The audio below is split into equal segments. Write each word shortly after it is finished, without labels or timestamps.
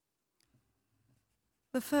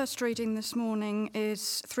The first reading this morning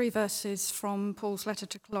is 3 verses from Paul's letter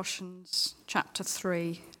to Colossians, chapter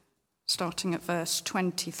 3, starting at verse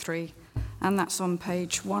 23, and that's on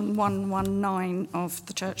page 1119 of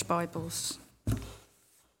the Church Bibles.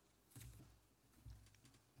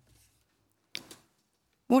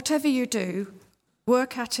 Whatever you do,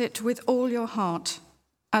 work at it with all your heart,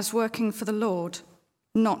 as working for the Lord,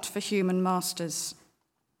 not for human masters,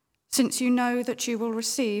 since you know that you will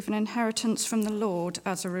receive an inheritance from the Lord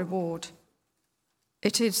as a reward.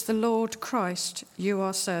 It is the Lord Christ you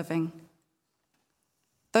are serving.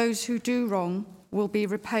 Those who do wrong will be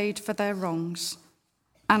repaid for their wrongs,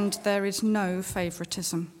 and there is no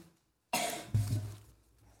favoritism.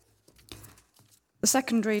 The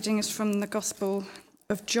second reading is from the Gospel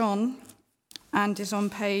of John and is on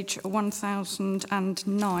page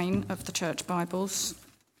 1009 of the Church Bibles.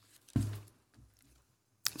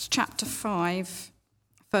 It's chapter 5,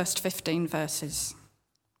 first 15 verses.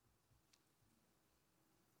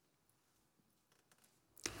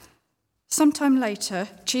 Sometime later,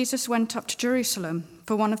 Jesus went up to Jerusalem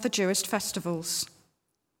for one of the Jewish festivals.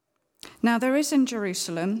 Now there is in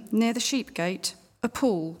Jerusalem, near the sheep gate, a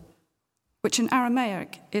pool, which in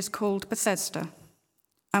Aramaic is called Bethesda,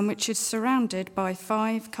 and which is surrounded by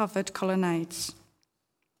 5 covered colonnades.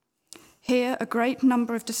 Here a great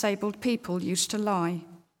number of disabled people used to lie: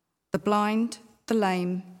 the blind, the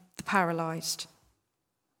lame, the paralysed.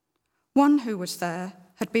 One who was there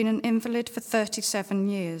had been an invalid for 37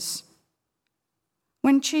 years.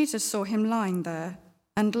 When Jesus saw him lying there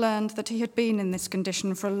and learned that he had been in this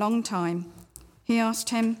condition for a long time, he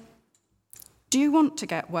asked him, "Do you want to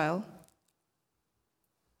get well?"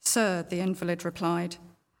 "Sir," the invalid replied,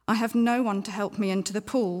 "I have no one to help me into the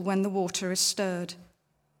pool when the water is stirred.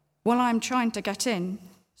 While I am trying to get in,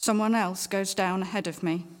 someone else goes down ahead of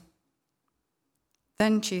me."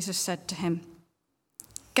 Then Jesus said to him,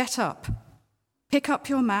 "Get up, pick up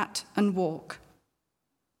your mat and walk."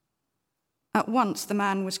 At once the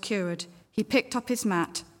man was cured. He picked up his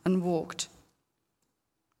mat and walked.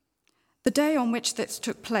 The day on which this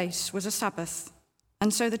took place was a Sabbath,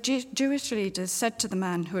 and so the Jewish leaders said to the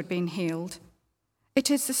man who had been healed, "It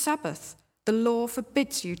is the Sabbath. The law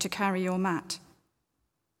forbids you to carry your mat."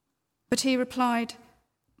 But he replied,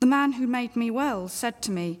 "The man who made me well said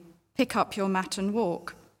to me, 'Pick up your mat and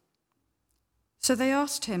walk.'" So they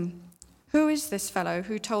asked him, "Who is this fellow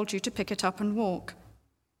who told you to pick it up and walk?"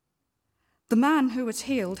 The man who was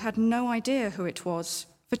healed had no idea who it was,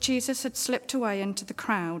 for Jesus had slipped away into the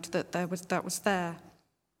crowd that was there.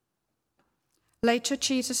 Later,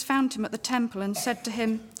 Jesus found him at the temple and said to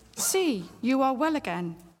him, "See, you are well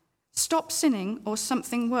again. Stop sinning, or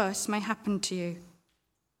something worse may happen to you."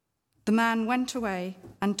 The man went away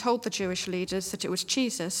and told the Jewish leaders that it was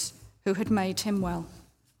Jesus who had made him well.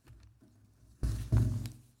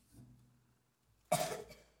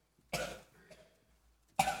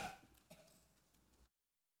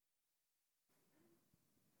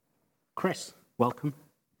 Chris, welcome.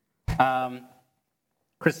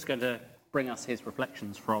 Chris is going to bring us his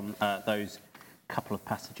reflections from those couple of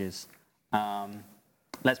passages.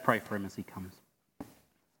 Let's pray for him as he comes.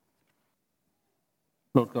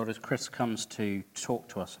 Lord God, as Chris comes to talk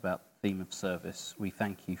to us about the theme of service, we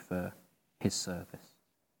thank you for his service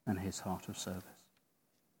and his heart of service.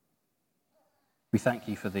 We thank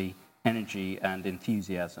you for the energy and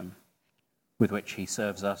enthusiasm with which he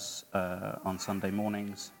serves us on Sunday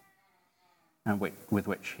mornings, and with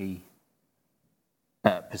which he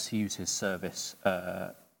pursues his service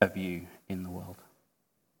of you in the world.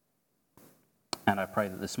 And I pray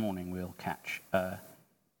that this morning we'll catch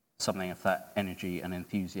something of that energy and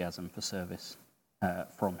enthusiasm for service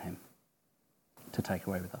from him to take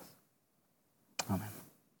away with us. Amen.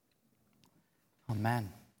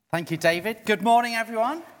 Amen. Thank you, David. Good morning,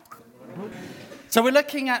 everyone. So we're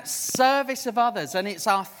looking at service of others, and it's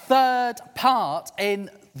our third part in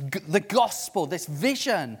the gospel, this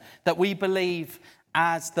vision that we believe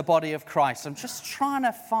as the body of Christ. I'm just trying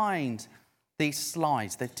to find these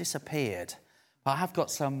slides. They've disappeared. But I have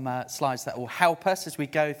got some slides that will help us as we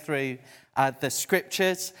go through the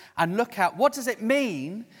scriptures and look at what does it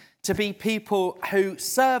mean to be people who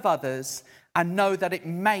serve others and know that it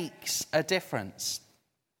makes a difference.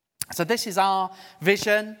 So this is our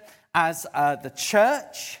vision as the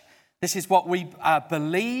church. This is what we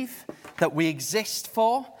believe that we exist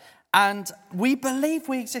for. And we believe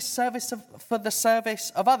we exist for the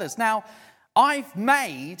service of others. Now, I've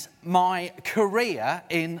made my career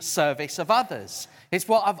in service of others. It's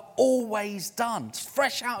what I've always done.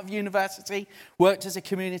 Fresh out of university, worked as a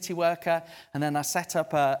community worker, and then I set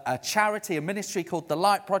up a charity, a ministry called The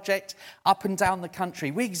Light Project, up and down the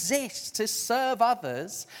country. We exist to serve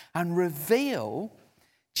others and reveal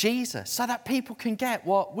Jesus so that people can get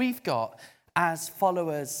what we've got as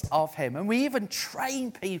followers of him. And we even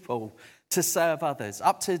train people to serve others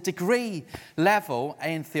up to degree level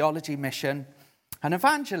in theology, mission and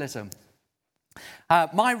evangelism.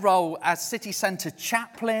 My role as city centre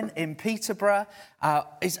chaplain in Peterborough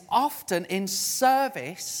is often in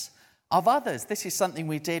service of others. This is something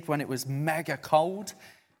we did when it was mega cold.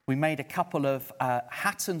 We made a couple of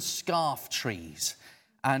hat and scarf trees.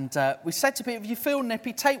 And we said to people, if you feel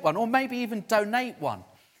nippy, take one, or maybe even donate one.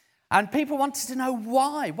 And people wanted to know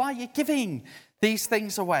why. Why are you giving these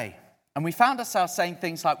things away? And we found ourselves saying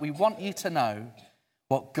things like, we want you to know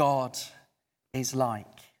what God is like,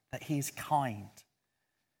 that he is kind,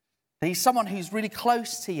 that he's someone who's really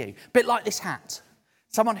close to you, a bit like this hat,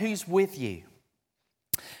 someone who's with you.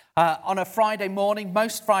 On a Friday morning,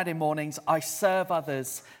 most Friday mornings, I serve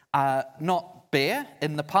others, not beer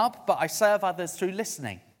in the pub, but I serve others through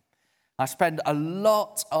listening. I spend a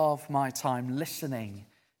lot of my time listening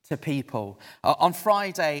to people. On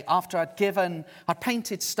Friday, after I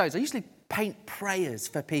painted stones. I usually paint prayers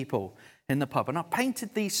for people in the pub, and I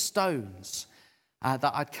painted these stones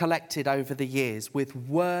that I'd collected over the years with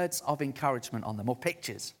words of encouragement on them, or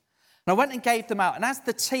pictures. And I went and gave them out, and as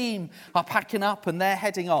the team are packing up and they're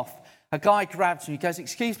heading off, a guy grabs me, he goes,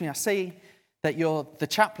 "Excuse me, I see that you're the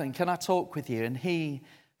chaplain, can I talk with you?" And he,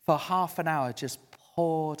 for half an hour, just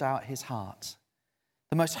poured out his heart.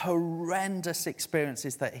 The most horrendous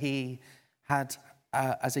experiences that he had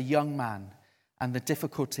as a young man, and the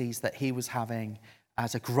difficulties that he was having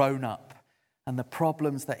as a grown-up, and the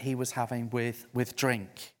problems that he was having with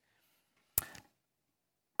drink.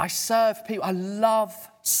 I serve people. I love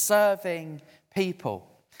serving people.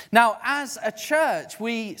 Now, as a church,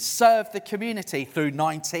 we serve the community through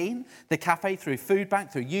 19, the cafe, through Food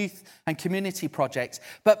Bank, through youth and community projects.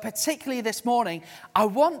 But particularly this morning, I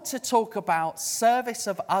want to talk about service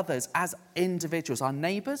of others as individuals, our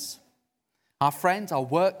neighbours, our friends, our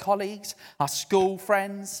work colleagues, our school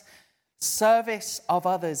friends, service of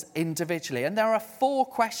others individually. And there are 4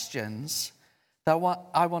 questions that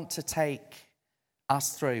I want to take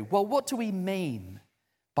us through. Well, what do we mean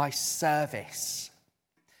by service?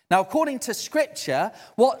 Now, according to Scripture,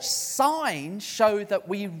 what signs show that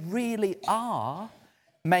we really are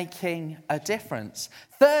making a difference?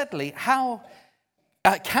 Thirdly, how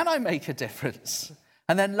can I make a difference?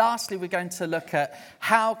 And then lastly, we're going to look at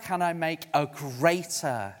how can I make a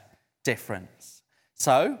greater difference?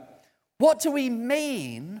 So, what do we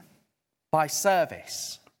mean by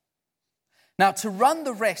service? Now, to run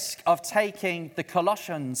the risk of taking the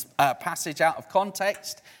Colossians passage out of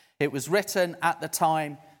context, it was written at the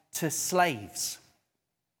time to slaves.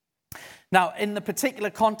 Now, in the particular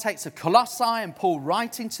context of Colossae and Paul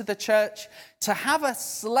writing to the church, to have a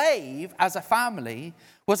slave as a family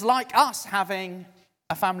was like us having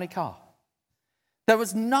a family car. There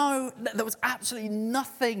was absolutely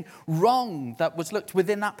nothing wrong that was looked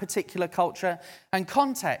within that particular culture and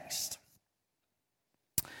context.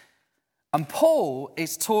 And Paul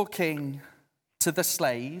is talking to the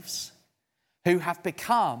slaves who have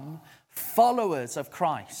become followers of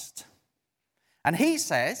Christ. And he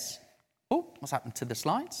says, what's happened to the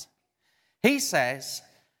slides? He says,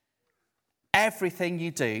 everything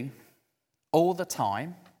you do all the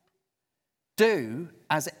time, do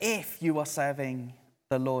as if you are serving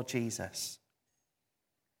the Lord Jesus.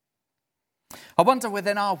 I wonder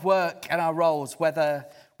within our work and our roles whether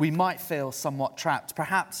we might feel somewhat trapped,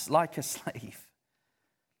 perhaps like a slave,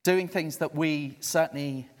 doing things that we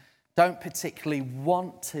certainly don't particularly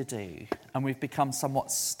want to do, and we've become somewhat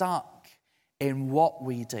stuck in what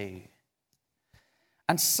we do.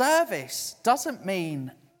 And service doesn't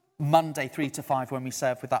mean Monday 3 to 5 when we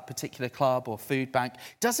serve with that particular club or food bank.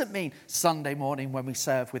 It doesn't mean Sunday morning when we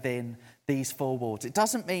serve within these 4 walls.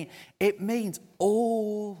 It means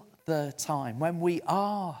all the time when we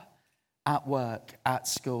are at work, at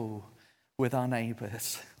school, with our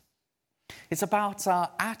neighbours. It's about our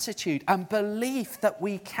attitude and belief that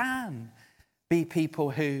we can be people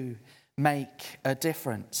who make a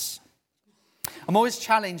difference. I'm always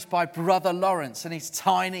challenged by Brother Lawrence and his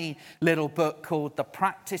tiny little book called The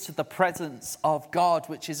Practice of the Presence of God,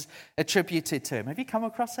 which is attributed to him. Have you come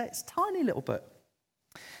across it? It's a tiny little book.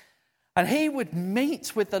 And he would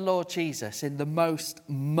meet with the Lord Jesus in the most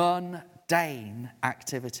mundane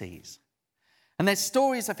activities. And there's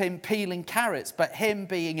stories of him peeling carrots, but him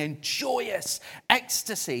being in joyous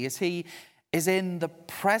ecstasy as he is in the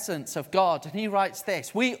presence of God. And he writes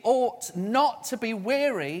this: we ought not to be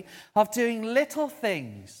weary of doing little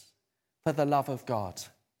things for the love of God,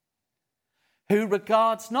 who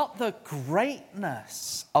regards not the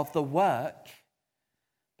greatness of the work,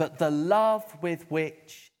 but the love with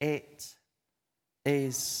which it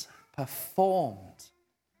is performed.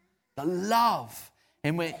 The love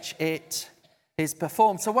in which it is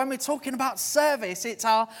performed. So when we're talking about service, it's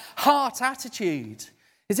our heart attitude.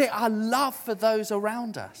 Is it our love for those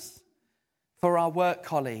around us, for our work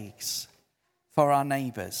colleagues, for our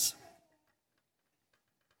neighbours?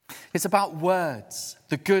 It's about words,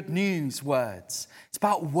 the good news words. It's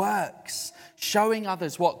about works, showing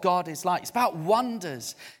others what God is like. It's about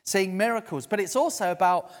wonders, seeing miracles. But it's also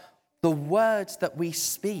about the words that we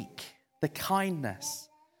speak, the kindness,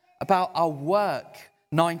 about our work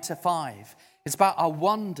 9 to 5. It's about our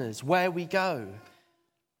wonders, where we go,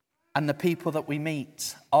 and the people that we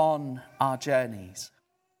meet on our journeys.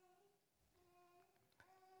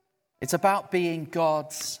 It's about being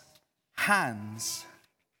God's hands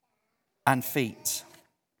and feet.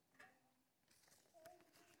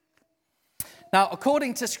 Now,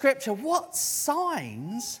 according to Scripture, what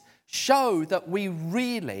signs show that we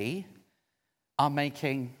really are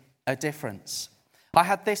making a difference? I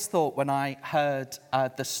had this thought when I heard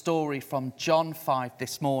the story from John 5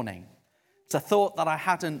 this morning. It's a thought that I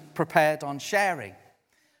hadn't prepared on sharing.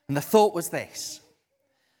 And the thought was this: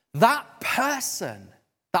 that person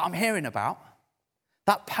that I'm hearing about,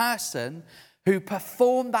 that person who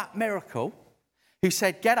performed that miracle, who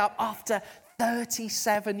said, get up after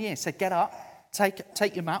 37 years, said, get up,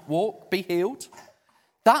 take your mat, walk, be healed.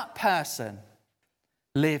 That person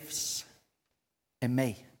lives in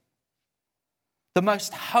me. The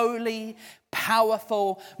most holy,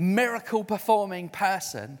 powerful, miracle-performing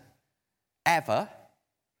person ever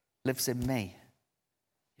lives in me.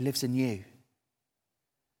 He lives in you.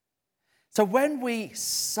 So when we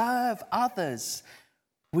serve others,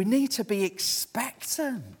 we need to be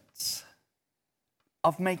expectant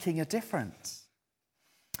of making a difference.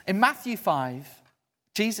 In Matthew 5,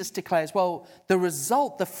 Jesus declares, well, the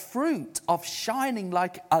result, the fruit of shining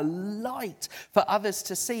like a light for others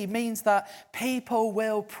to see means that people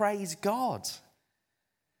will praise God.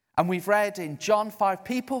 And we've read in John 5,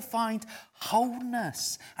 people find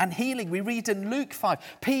wholeness and healing. We read in Luke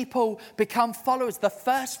 5, people become followers, the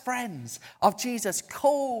first friends of Jesus,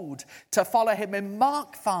 called to follow him. In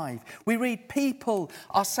Mark 5, we read people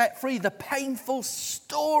are set free. The painful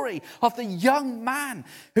story of the young man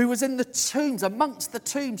who was in the tombs, amongst the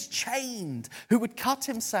tombs, chained, who would cut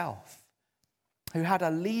himself, who had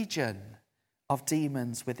a legion of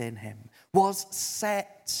demons within him, was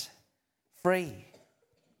set free.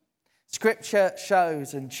 Scripture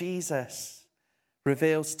shows, and Jesus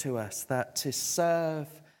reveals to us, that to serve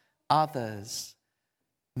others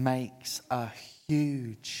makes a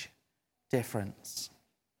huge difference.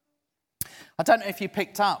 I don't know if you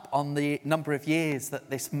picked up on the number of years that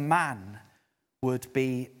this man would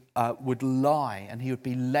lie, and he would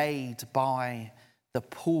be laid by the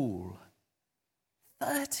pool.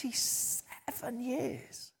 37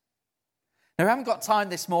 years. Now, we haven't got time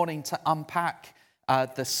this morning to unpack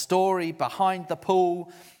the story behind the pool,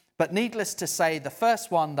 but needless to say, the first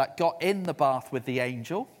one that got in the bath with the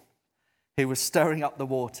angel who was stirring up the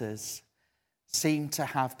waters seemed to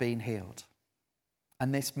have been healed.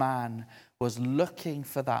 And this man was looking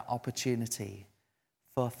for that opportunity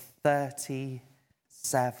for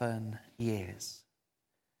 37 years.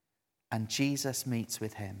 And Jesus meets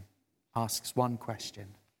with him, asks one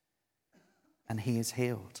question, and he is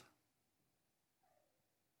healed.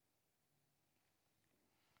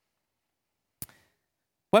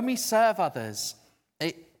 When we serve others,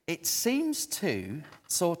 it seems to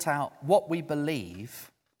sort out what we believe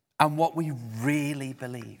and what we really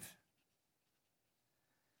believe.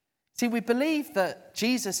 See, we believe that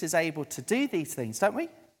Jesus is able to do these things, don't we?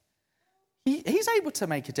 He's able to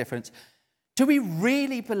make a difference. Do we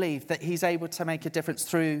really believe that he's able to make a difference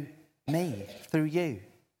through me, through you?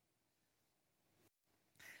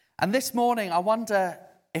 And this morning, I wonder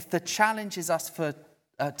if the challenge is us to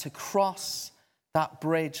cross that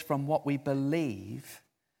bridge from what we believe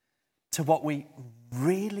to what we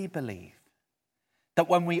really believe. That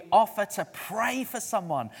when we offer to pray for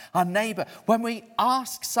someone, our neighbour, when we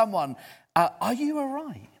ask someone, are you all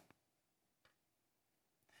right?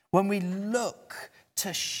 When we look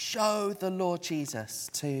to show the Lord Jesus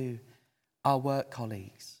to our work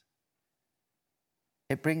colleagues,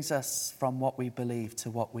 it brings us from what we believe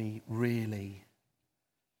to what we really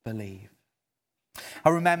believe. I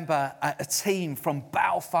remember a team from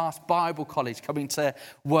Belfast Bible College coming to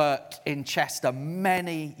work in Chester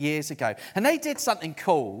many years ago. And they did something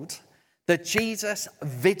called the Jesus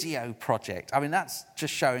Video Project. I mean, that's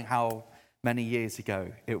just showing how many years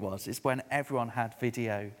ago it was. It's when everyone had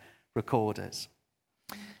video recorders.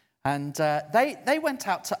 And they went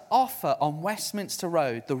out to offer on Westminster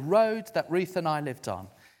Road, the road that Ruth and I lived on.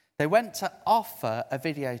 They went to offer a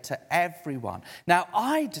video to everyone. Now,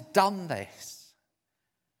 I'd done this.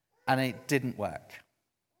 And it didn't work.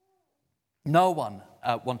 No one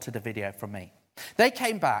wanted a video from me. They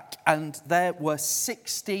came back and there were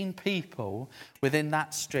 16 people within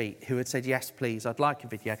that street who had said, yes, please, I'd like a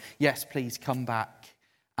video. Yes, please come back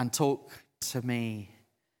and talk to me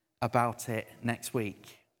about it next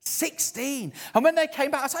week. 16. And when they came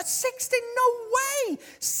back, I was like, 16? No way.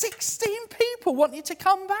 16 people want you to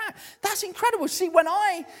come back. That's incredible. See, when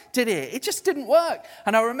I did it, it just didn't work.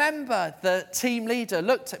 And I remember the team leader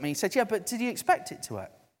looked at me and said, yeah, but did you expect it to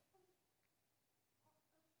work?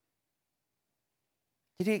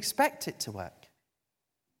 Did you expect it to work?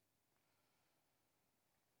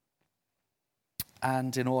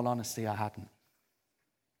 And in all honesty, I hadn't.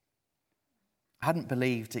 I hadn't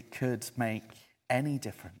believed it could make any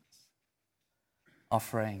difference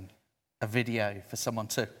offering a video for someone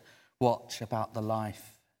to watch about the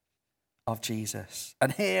life of Jesus.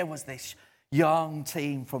 And here was this young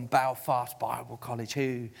team from Belfast Bible College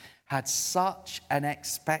who had such an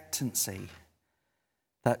expectancy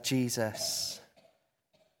that Jesus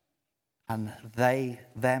and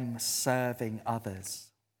them serving others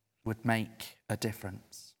would make a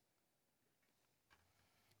difference.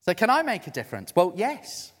 So can I make a difference? Well,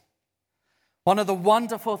 yes. One of the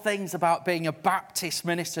wonderful things about being a Baptist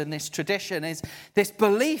minister in this tradition is this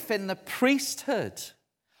belief in the priesthood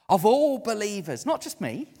of all believers, not just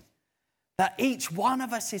me, that each one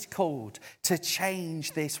of us is called to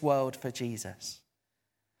change this world for Jesus.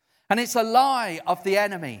 And it's a lie of the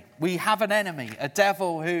enemy. We have an enemy, a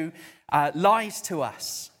devil who lies to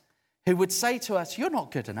us, who would say to us, you're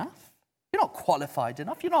not good enough. You're not qualified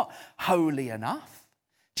enough. You're not holy enough.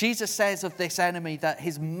 Jesus says of this enemy that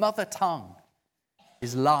his mother tongue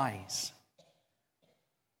is lies.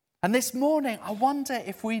 And this morning, I wonder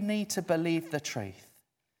if we need to believe the truth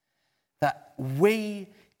that we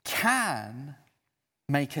can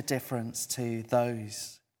make a difference to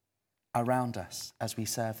those around us as we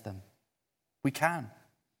serve them. We can.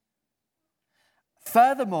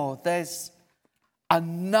 Furthermore, there's a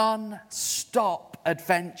non-stop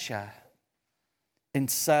adventure in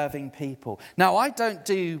serving people. Now, I don't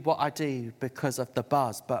do what I do because of the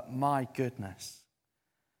buzz, but my goodness,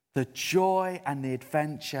 the joy and the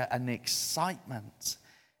adventure and the excitement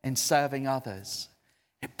in serving others,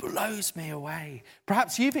 it blows me away.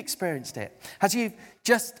 Perhaps you've experienced it. As you've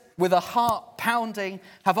just, with a heart pounding,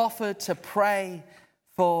 have offered to pray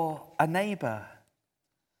for a neighbour.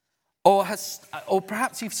 Or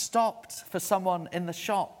perhaps you've stopped for someone in the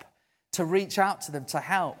shop to reach out to them to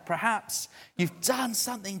help. Perhaps you've done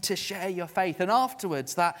something to share your faith. And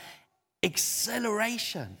afterwards, that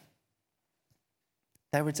exhilaration.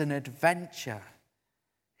 There is an adventure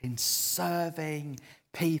in serving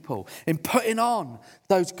people, in putting on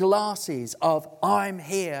those glasses of I'm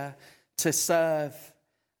here to serve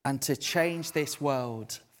and to change this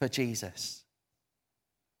world for Jesus.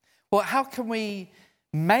 Well, how can we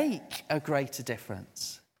make a greater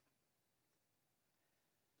difference?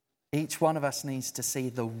 Each one of us needs to see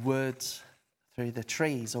the wood through the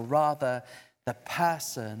trees, or rather the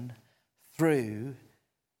person through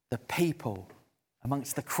the people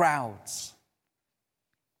amongst the crowds.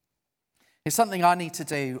 It's something I need to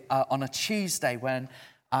do on a Tuesday when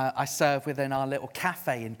I serve within our little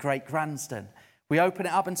cafe in Great Gransden. We open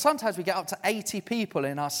it up and sometimes we get up to 80 people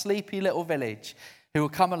in our sleepy little village who will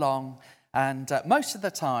come along, and most of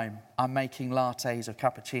the time I'm making lattes or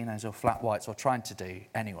cappuccinos or flat whites, or trying to do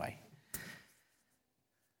anyway.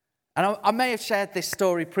 And I may have shared this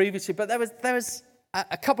story previously, but there was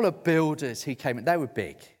a couple of builders who came in. They were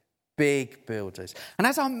big builders. And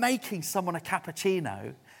as I'm making someone a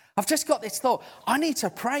cappuccino, I've just got this thought, I need to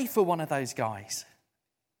pray for one of those guys.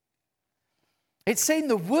 It's seen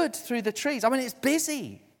the wood through the trees. I mean, it's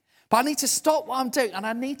busy, but I need to stop what I'm doing and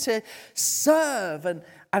I need to serve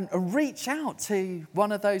and reach out to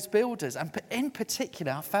one of those builders. And in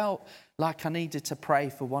particular, I felt like I needed to pray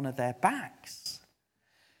for one of their backs.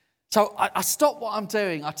 So I stop what I'm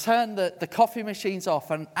doing. I turn the coffee machines off.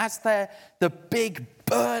 And as the big,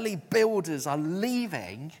 burly builders are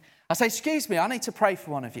leaving, I say, excuse me, I need to pray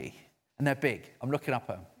for one of you. And they're big. I'm looking up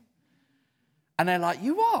at them. And they're like,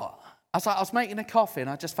 you what? I was making a coffee and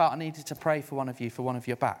I just felt I needed to pray for one of you, for one of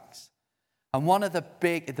your backs. And one of the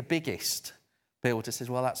biggest builders says,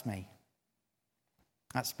 well, that's me.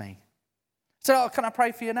 That's me. So, can I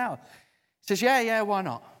pray for you now? He says, yeah, why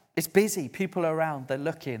not? It's busy. People are around. They're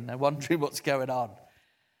looking. They're wondering what's going on.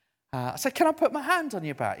 I said, can I put my hand on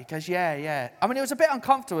your back? He goes, yeah. I mean, it was a bit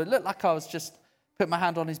uncomfortable. It looked like I was just putting my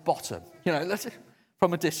hand on his bottom,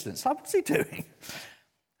 from a distance. Like, what's he doing?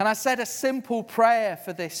 And I said a simple prayer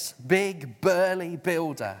for this big, burly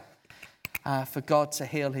builder, for God to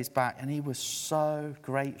heal his back. And he was so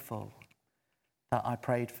grateful that I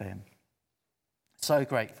prayed for him. So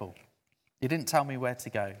grateful. He didn't tell me where to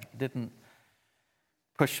go. He didn't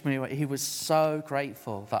push me away. He was so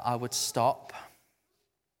grateful that I would stop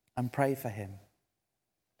and pray for him.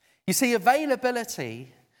 You see,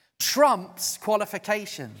 availability trumps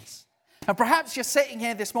qualifications. And perhaps you're sitting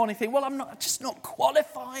here this morning thinking, well, I'm just not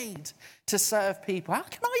qualified to serve people. How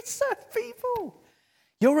can I serve people?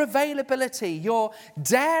 Your availability, you're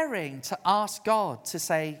daring to ask God to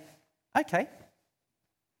say, okay,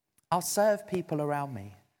 I'll serve people around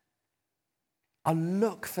me. I'll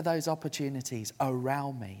look for those opportunities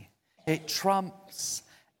around me. It trumps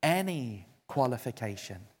any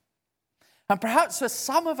qualification. And perhaps for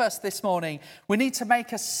some of us this morning, we need to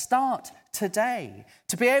make a start today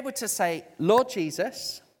to be able to say, Lord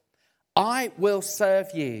Jesus, I will serve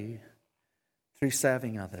you through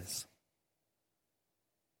serving others.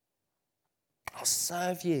 I'll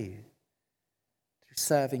serve you through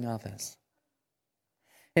serving others.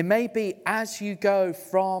 It may be as you go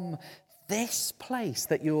from this place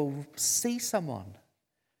that you'll see someone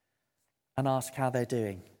and ask how they're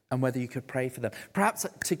doing and whether you could pray for them. Perhaps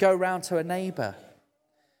to go round to a neighbour.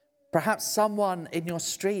 Perhaps someone in your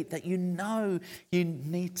street that you know you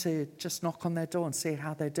need to just knock on their door and see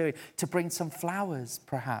how they're doing. To bring some flowers,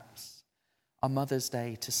 perhaps, on Mother's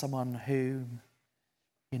Day to someone who,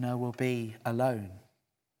 will be alone.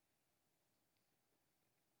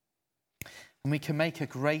 And we can make a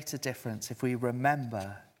greater difference if we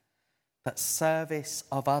remember that service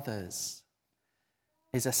of others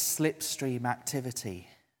is a slipstream activity.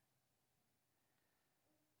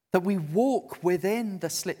 That we walk within the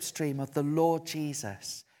slipstream of the Lord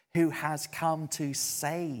Jesus, who has come to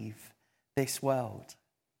save this world.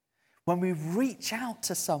 When we reach out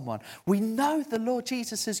to someone, we know the Lord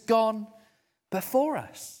Jesus has gone before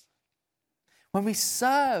us. When we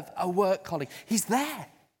serve a work colleague, he's there.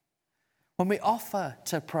 When we offer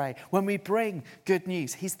to pray, when we bring good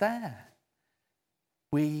news, he's there.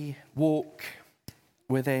 We walk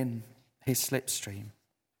within his slipstream.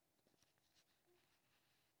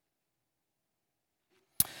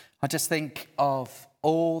 I just think of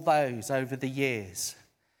all those over the years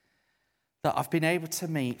that I've been able to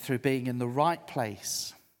meet through being in the right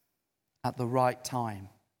place at the right time.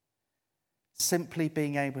 Simply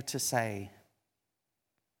being able to say,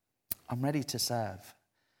 I'm ready to serve.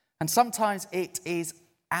 And sometimes it is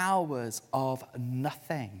hours of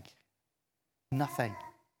nothing. Nothing.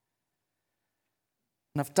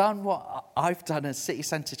 And I've done what I've done as City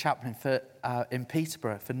Centre Chaplain in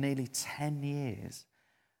Peterborough for nearly 10 years.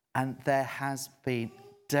 And there has been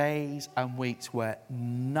days and weeks where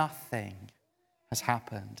nothing has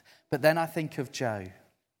happened. But then I think of Jo.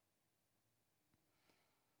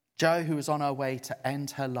 Jo, who was on her way to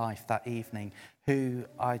end her life that evening, who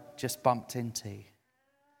I just bumped into.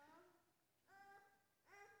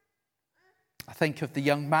 I think of the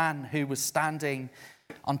young man who was standing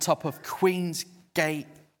on top of Queen's Gate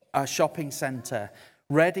shopping centre,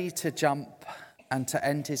 ready to jump and to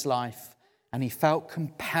end his life. And he felt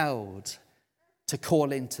compelled to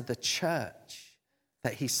call into the church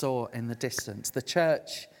that he saw in the distance, the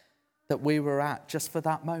church that we were at just for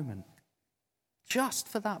that moment. Just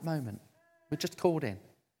for that moment. We just called in.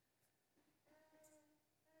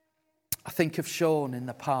 I think of Sean in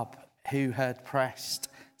the pub who had pressed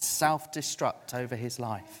self-destruct over his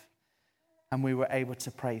life. And we were able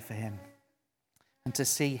to pray for him and to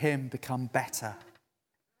see him become better.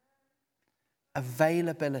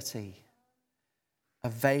 Availability.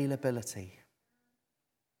 Availability.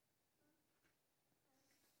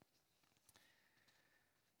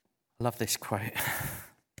 I love this quote.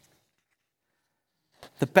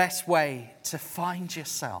 The best way to find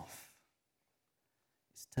yourself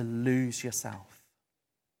is to lose yourself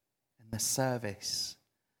in the service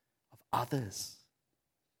of others.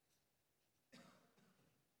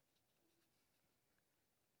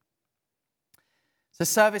 The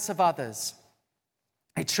service of others,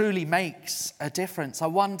 it truly makes a difference. I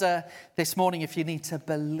wonder this morning if you need to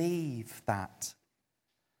believe that.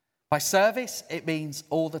 By service, it means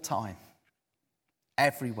all the time,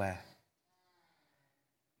 everywhere.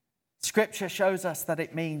 Scripture shows us that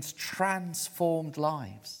it means transformed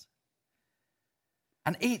lives.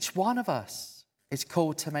 And each one of us is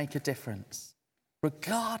called to make a difference,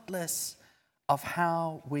 regardless of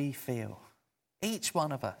how we feel. Each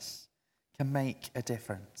one of us can make a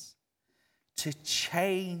difference to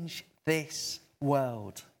change this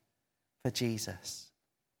world for Jesus.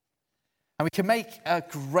 And we can make a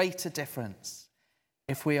greater difference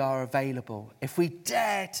if we are available, if we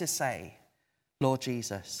dare to say, Lord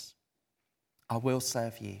Jesus, I will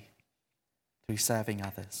serve you through serving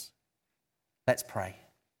others. Let's pray.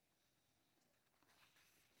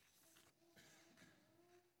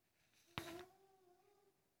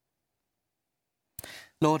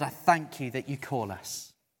 Lord, I thank you that you call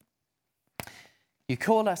us. You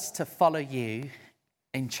call us to follow you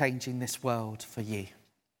in changing this world for you.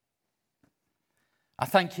 I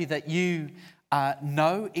thank you that you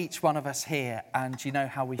know each one of us here, and you know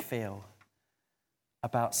how we feel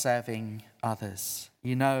about serving others.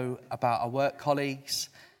 You know about our work colleagues,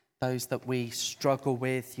 those that we struggle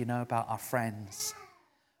with. You know about our friends.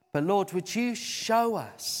 But Lord, would you show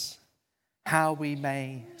us how we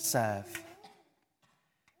may serve?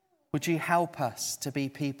 Would you help us to be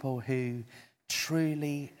people who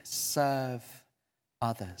truly serve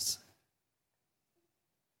others?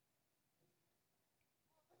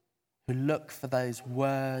 Who look for those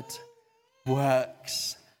works,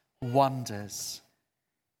 wonders,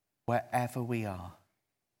 wherever we are.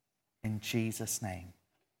 In Jesus' name,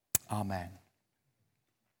 amen.